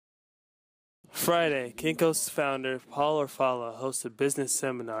Friday, Kinkos founder Paul Orfeleas hosts a business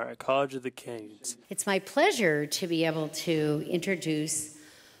seminar at College of the Kings. It's my pleasure to be able to introduce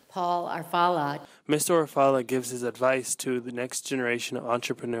Paul Orfeleas. Mr. Orfeleas gives his advice to the next generation of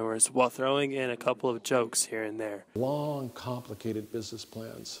entrepreneurs while throwing in a couple of jokes here and there. Long, complicated business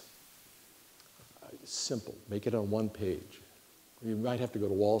plans. Simple. Make it on one page. You might have to go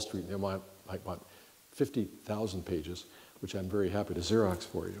to Wall Street and they might want 50,000 pages, which I'm very happy to Xerox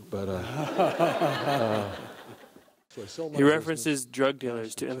for you. But he references drug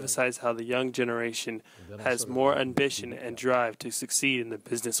dealers to emphasize how the young generation has more ambition and drive to succeed in the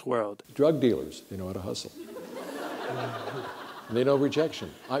business world. Drug dealers, they know how to hustle. And they know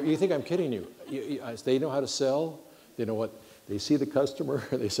rejection. You think I'm kidding you. They know how to sell. They know what, they see the customer,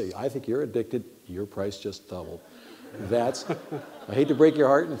 they say, I think you're addicted, your price just doubled. That's, I hate to break your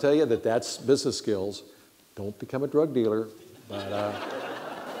heart and tell you that that's business skills. Don't become a drug dealer, but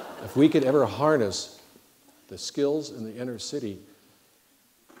if we could ever harness the skills in the inner city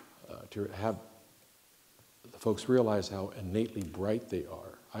to have the folks realize how innately bright they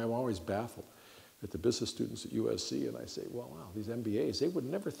are. I am always baffled at the business students at USC, and I say, well, wow, these MBAs, they would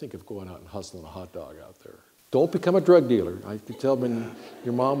never think of going out and hustling a hot dog out there. Don't become a drug dealer. I could tell when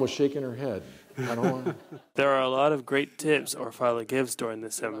your mom was shaking her head. I don't want. There are a lot of great tips Orfeleas gives during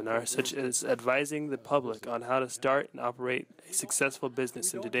the seminar, such as advising the public on how to start and operate a successful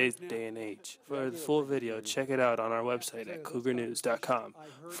business in today's day and age. For the full video, check it out on our website at cougarnews.com.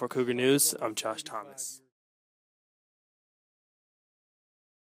 For Cougar News, I'm Josh Thomas.